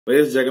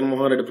YS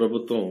Jaganmohan Reddy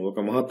ప్రభుత్వం ఒక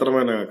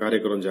మహత్తరమైన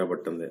కార్యక్రమం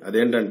చేపట్టింది.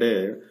 అదేంటంటే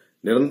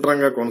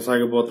నిరంతరంగా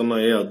కొనసాగిపోతున్న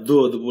ఏ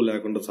అదుపు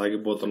లేకుండా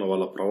సాగిపోతున్న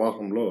వాళ్ళ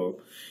ప్రవాహంలో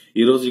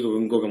ఈ రోజు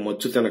ఇంకొక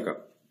మచ్చు తెనక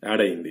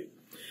యాడ్ అయింది.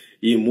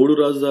 ఈ 3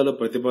 రాజధానుల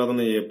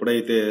ప్రతిపాదన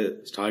ఎప్పుడైతే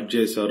స్టార్ట్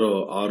చేశారో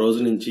ఆ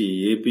రోజు నుంచి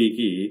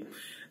ఏపీకి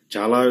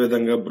చాలా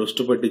విధంగా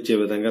భ్రష్టు పట్టించే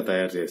విధంగా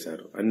తయారు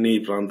చేశారు. అన్ని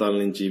ప్రాంతాల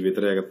నుంచి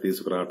వ్యతిరేకత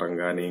తీసుకురావటం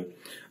గాని,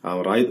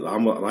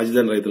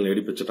 రాజధాని రైతులను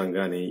ఏడిపించడం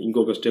గాని,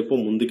 ఇంకొక స్టెప్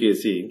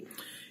ముందుకేసి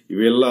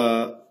వీళ్ళ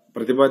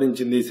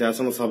ప్రతిపాదించింది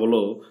శాసనసభలో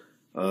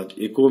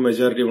ఎక్కువ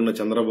మెజారిటీ ఉన్న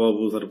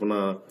చంద్రబాబు తరపున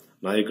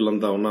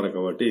నాయకులంతా ఉన్నారు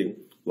కాబట్టి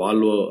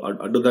వాళ్ళు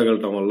అడ్డు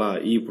తగలటం వల్ల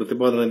ఈ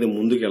ప్రతిపాదన అనేది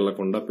ముందుకు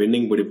వెళ్లకుండా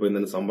పెండింగ్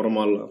పడిపోయిందని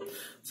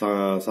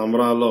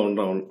సంబరాల్లో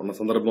ఉన్న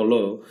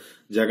సందర్భంలో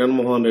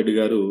జగన్మోహన్ రెడ్డి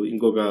గారు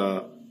ఇంకొక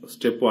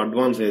స్టెప్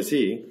అడ్వాన్స్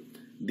వేసి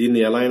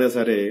దీన్ని ఎలా అయినా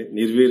సరే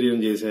నిర్వీర్యం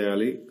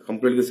చేసేయాలి,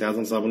 కంప్లీట్ గా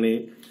శాసనసభని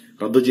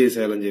రద్దు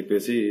చేసేయాలని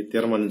చెప్పేసి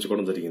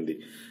తీర్మానించుకోవడం జరిగింది.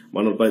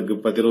 మనం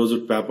ప్రతిరోజు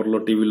పేపర్లో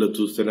టీవీలో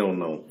చూస్తూనే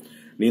ఉన్నాం.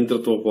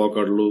 నియంతృత్వ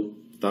పోకడలు,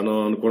 తను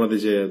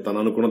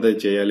అనుకున్నదే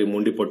చేయాలి,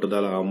 మొండి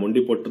పట్టుదల. ఆ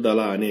మొండి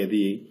పట్టుదల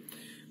అనేది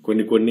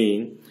కొన్ని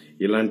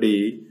ఇలాంటి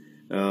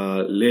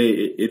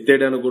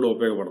ఎత్తేయడానికి కూడా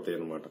ఉపయోగపడతాయి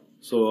అన్నమాట.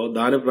 సో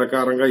దాని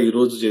ప్రకారంగా ఈ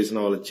రోజు చేసిన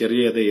వాళ్ళ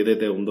చర్య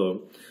ఏదైతే ఉందో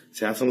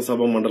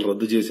శాసనసభ మండలి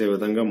రద్దు చేసే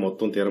విధంగా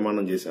మొత్తం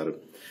తీర్మానం చేశారు.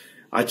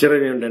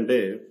 ఆశ్చర్యం ఏంటంటే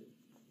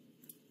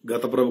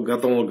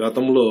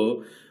గతంలో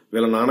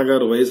వీళ్ళ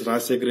నాన్నగారు వైఎస్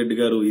రాజశేఖర రెడ్డి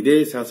గారు ఇదే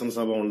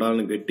శాసనసభ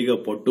ఉండాలని గట్టిగా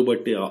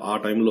పట్టుబట్టి ఆ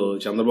టైంలో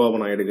చంద్రబాబు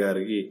నాయుడు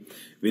గారికి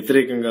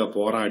వ్యతిరేకంగా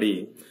పోరాడి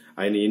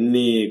ఆయన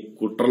ఎన్ని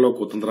కుట్రలో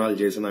కుతంత్రాలు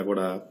చేసినా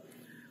కూడా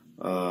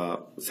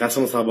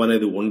శాసనసభ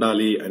అనేది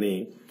ఉండాలి అని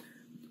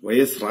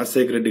వైఎస్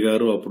రాజశేఖర రెడ్డి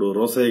గారు అప్పుడు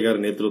రోసయ్య గారి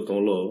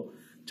నేతృత్వంలో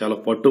చాలా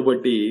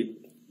పట్టుబట్టి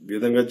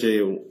విధంగా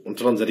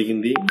ఉంచడం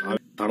జరిగింది.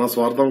 తన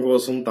స్వార్థం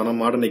కోసం తన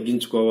మాట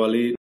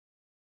నెగ్గించుకోవాలి,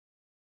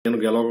 నేను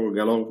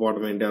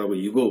గెలవకపోవడం ఏంటి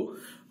యుగో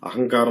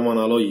అహంకారం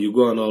అనాలో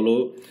యుగో అనాలో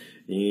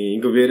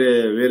ఇంకా వేరే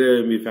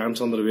మీ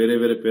ఫ్యాన్స్ అందరూ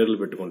వేరే పేర్లు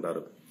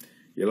పెట్టుకుంటారు.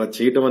 ఇలా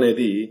చేయటం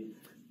అనేది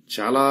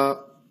చాలా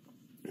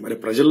మరి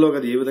ప్రజల్లోకి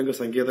అది ఏ విధంగా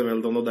సంకేతం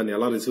వెళ్తుందో, దాన్ని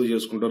ఎలా రిసీవ్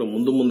చేసుకుంటారో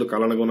ముందు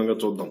కాలానుగుణంగా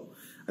చూద్దాం.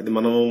 అది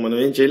మనం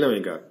ఏం చేయలేం.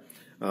 ఇంకా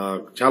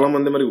చాలా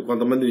మంది మరి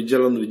కొంతమంది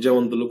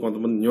విద్యావంతులు,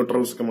 కొంతమంది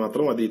న్యూట్రల్స్ కి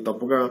మాత్రం అది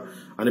తప్పుగా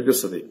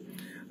అనిపిస్తుంది.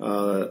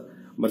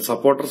 మరి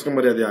సపోర్టర్స్ కి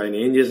మరి అది ఆయన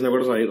ఏం చేసినా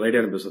కూడా రైట్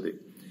అనిపిస్తుంది.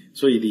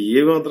 సో ఇది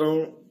ఏమాత్రం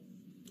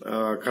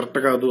కరెక్ట్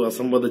కాదు,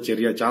 అసంబద్ధ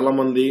చర్య. చాలా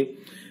మంది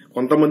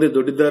కొంతమంది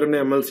దొడ్డిదారిని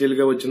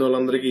ఎమ్మెల్సీలుగా వచ్చిన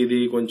వాళ్ళందరికీ ఇది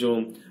కొంచెం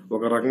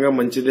ఒక రకంగా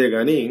మంచిదే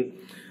గాని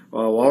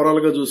ఓవరాల్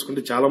గా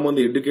చూసుకుంటే చాలా మంది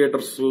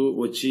ఎడ్యుకేటర్స్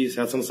వచ్చి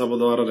శాసనసభ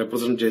ద్వారా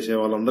రిప్రజెంట్ చేసే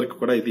వాళ్ళందరికీ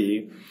కూడా ఇది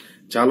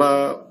చాలా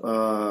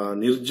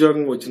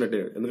నిరుద్యోగం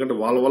వచ్చినట్టే. ఎందుకంటే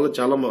వాళ్ళ వల్ల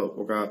చాలా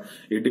ఒక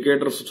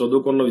ఎడ్యుకేటర్స్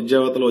చదువుకున్న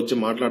విద్యావేత్తలు వచ్చి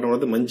మాట్లాడడం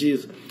అనేది మంచి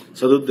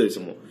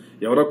సదుద్దేశము.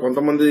 ఎవరో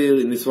కొంతమంది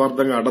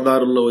నిస్వార్థంగా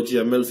అడ్డదారుల్లో వచ్చి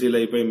ఎమ్మెల్సీలు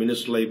అయిపోయి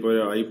మినిస్టర్లు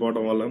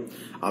అయిపోవడం వల్ల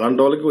అలాంటి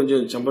వాళ్ళకి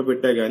కొంచెం చెంప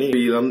పెట్టే గానీ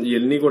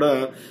ఇవన్నీ కూడా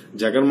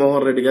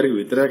జగన్మోహన్ రెడ్డి గారికి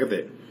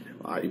వ్యతిరేకతే.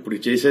 ఇప్పుడు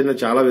చేసిన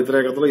చాలా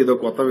వ్యతిరేకతలో ఇదో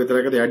కొత్త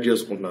వ్యతిరేకత యాడ్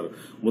చేసుకుంటున్నారు.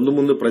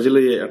 ముందు ప్రజలు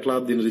ఎట్లా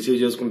దీన్ని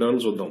రిసీవ్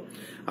చేసుకుంటారని చూద్దాం.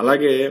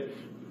 అలాగే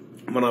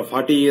మన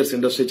 40 ఇయర్స్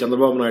ఇండస్ట్రీ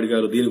చంద్రబాబు నాయుడు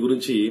గారు దీని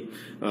గురించి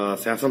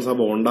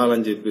శాసనసభ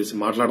ఉండాలని చెప్పేసి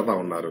మాట్లాడుతా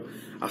ఉన్నారు.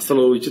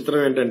 అసలు విచిత్రం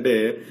ఏంటంటే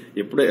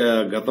ఎప్పుడే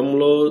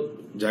గతంలో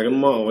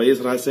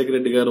వైఎస్ రాజశేఖర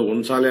రెడ్డి గారు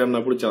ఉంచాలి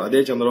అన్నప్పుడు అదే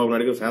చంద్రబాబు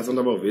నాయుడు గారు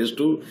శాసనసభ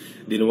వేస్ట్,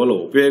 దీనివల్ల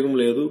ఉపయోగం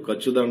లేదు,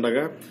 ఖర్చు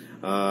దండగా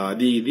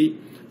అది ఇది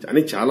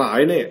అని చాలా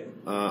ఆయనే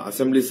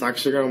అసెంబ్లీ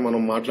సాక్షిగా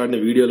మనం మాట్లాడిన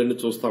వీడియోలన్నీ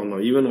చూస్తా ఉన్నాం.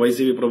 ఈవెన్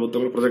వైసీపీ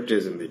ప్రభుత్వం ప్రొజెక్ట్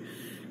చేసింది.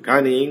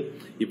 కానీ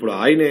ఇప్పుడు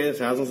ఆయనే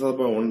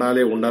శాసనసభ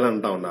ఉండాలి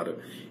అంటా ఉన్నారు.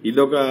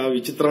 ఇదొక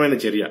విచిత్రమైన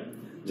చర్య.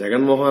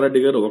 జగన్మోహన్ రెడ్డి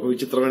గారు ఒక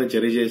విచిత్రమైన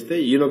చర్య చేస్తే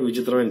ఈయన ఒక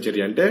విచిత్రమైన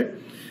చర్య. అంటే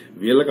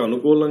వీళ్ళకి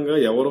అనుకూలంగా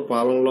ఎవరు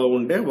పాలనలో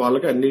ఉంటే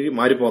వాళ్ళకి అన్ని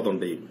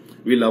మారిపోతుంటాయి,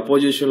 వీళ్ళు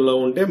అపోజిషన్ లో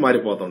ఉంటే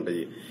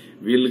మారిపోతుంటాయి.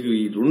 వీళ్ళకి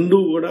ఈ రెండు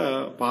కూడా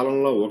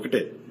పాలనలో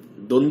ఒకటే,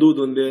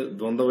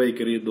 ద్వంద్వ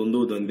వైఖరి,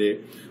 దొందే,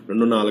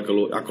 2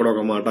 నాలుకలు,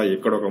 అక్కడొక మాట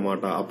ఇక్కడొక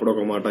మాట,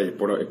 అప్పుడొక మాట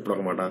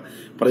ఇప్పుడొక మాట,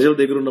 ప్రజల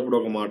దగ్గర ఉన్నప్పుడు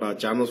ఒక మాట,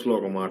 ఛానల్స్ లో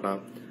ఒక మాట,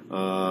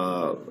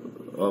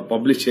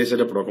 పబ్లిష్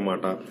చేసేటప్పుడు ఒక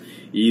మాట.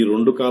 ఈ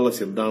 2 కాల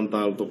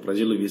సిద్ధాంతాలతో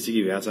ప్రజలు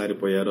విసిగి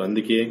వేసారిపోయారు.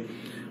 అందుకే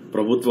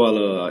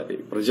ప్రభుత్వాలు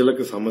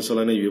ప్రజలకు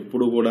సమస్యలనే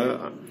ఎప్పుడు కూడా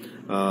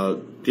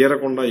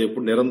తీరకుండా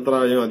ఎప్పుడు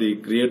నిరంతరాయం అది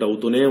క్రియేట్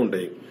అవుతూనే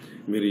ఉంటాయి.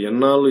 మీరు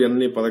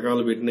ఎన్ని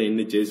పథకాలు పెట్టినా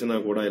ఎన్ని చేసినా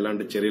కూడా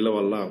ఇలాంటి చర్యల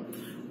వల్ల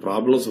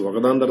ప్రాబ్లమ్స్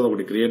ఒకదాని తర్వాత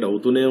ఒకటి క్రియేట్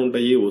అవుతూనే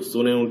ఉంటాయి,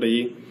 వస్తూనే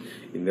ఉంటాయి.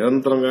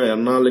 నిరంతరంగా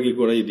ఎన్నాళ్ళకి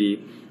కూడా ఇది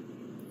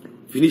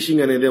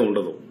ఫినిషింగ్ అనేదే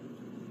ఉండదు.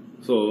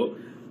 సో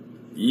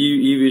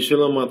ఈ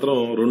విషయంలో మాత్రం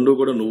 2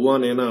 కూడా నువ్వా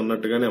నేనా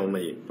అన్నట్టుగానే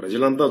ఉన్నాయి.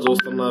 ప్రజలంతా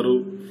చూస్తున్నారు.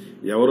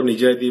 ఎవరు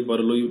నిజాయితీ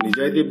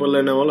పరులు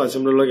అనే వాళ్ళు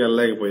అసెంబ్లీలోకి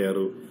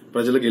వెళ్ళలేకపోయారు,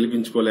 ప్రజలు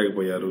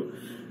గెలిపించుకోలేకపోయారు.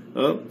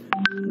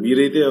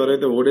 మీరైతే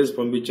ఎవరైతే ఓడేసి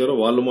పంపించారో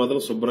వాళ్ళు మాత్రం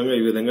శుభ్రంగా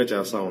ఈ విధంగా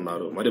చేస్తా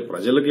ఉన్నారు. మరి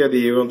ప్రజలకి అది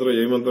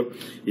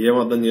ఏం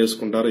అర్థం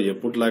చేసుకుంటారో,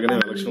 ఎప్పుట్లాగానే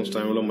ఎలక్షన్స్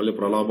టైంలో మళ్ళీ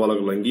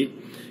ప్రలోభాలకు లొంగి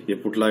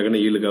ఎప్పుట్లాగానే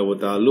వీళ్ళు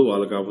కాకపోతే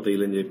వాళ్ళు కాకపోతే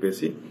వీళ్ళని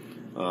చెప్పేసి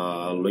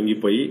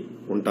లొంగిపోయి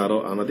ఉంటారో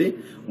అన్నది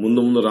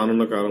ముందు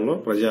రానున్న కాలంలో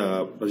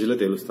ప్రజలే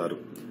తెలుస్తారు.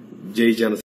 జై జనసేన.